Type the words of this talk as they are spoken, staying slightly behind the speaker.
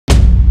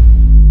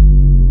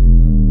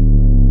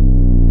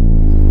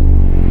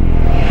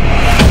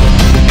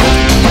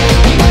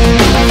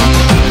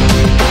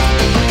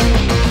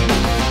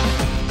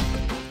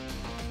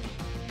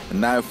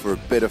Now for a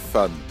bit of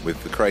fun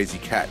with the crazy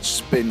catch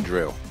spin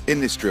drill. In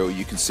this drill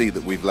you can see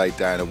that we've laid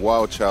down a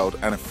Wildchild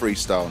and a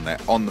Freestyle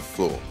net on the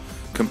floor,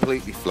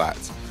 completely flat.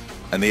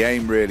 And the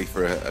aim really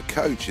for a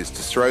coach is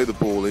to throw the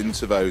ball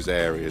into those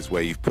areas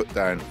where you've put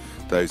down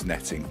those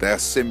netting. They are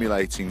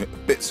simulating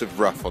bits of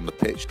rough on the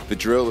pitch. The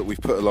drill that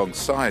we've put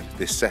alongside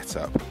this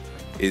setup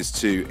is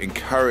to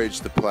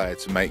encourage the player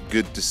to make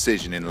good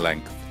decision in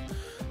length.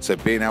 So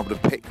being able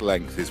to pick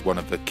length is one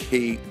of the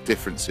key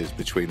differences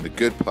between the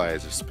good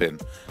players of spin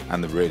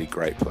and the really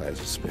great players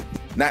of spin.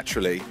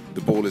 Naturally,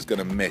 the ball is going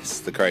to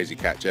miss the crazy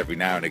catch every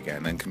now and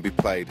again and can be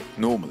played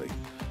normally,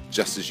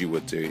 just as you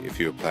would do if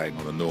you were playing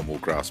on a normal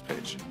grass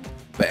pitch.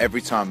 But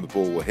every time the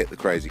ball will hit the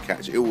crazy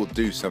catch, it will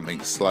do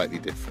something slightly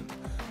different,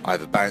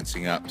 either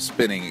bouncing up,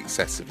 spinning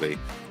excessively,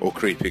 or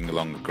creeping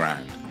along the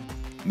ground.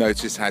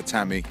 Notice how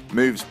Tammy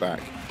moves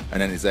back and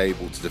then is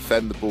able to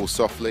defend the ball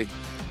softly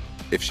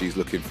if she's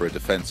looking for a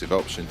defensive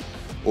option,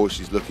 or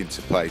she's looking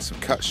to play some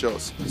cut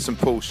shots, some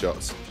pull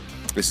shots.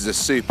 This is a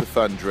super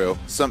fun drill,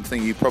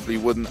 something you probably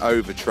wouldn't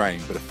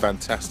overtrain, but a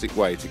fantastic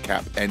way to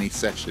cap any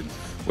session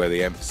where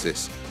the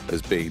emphasis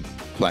has been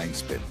playing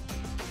spin.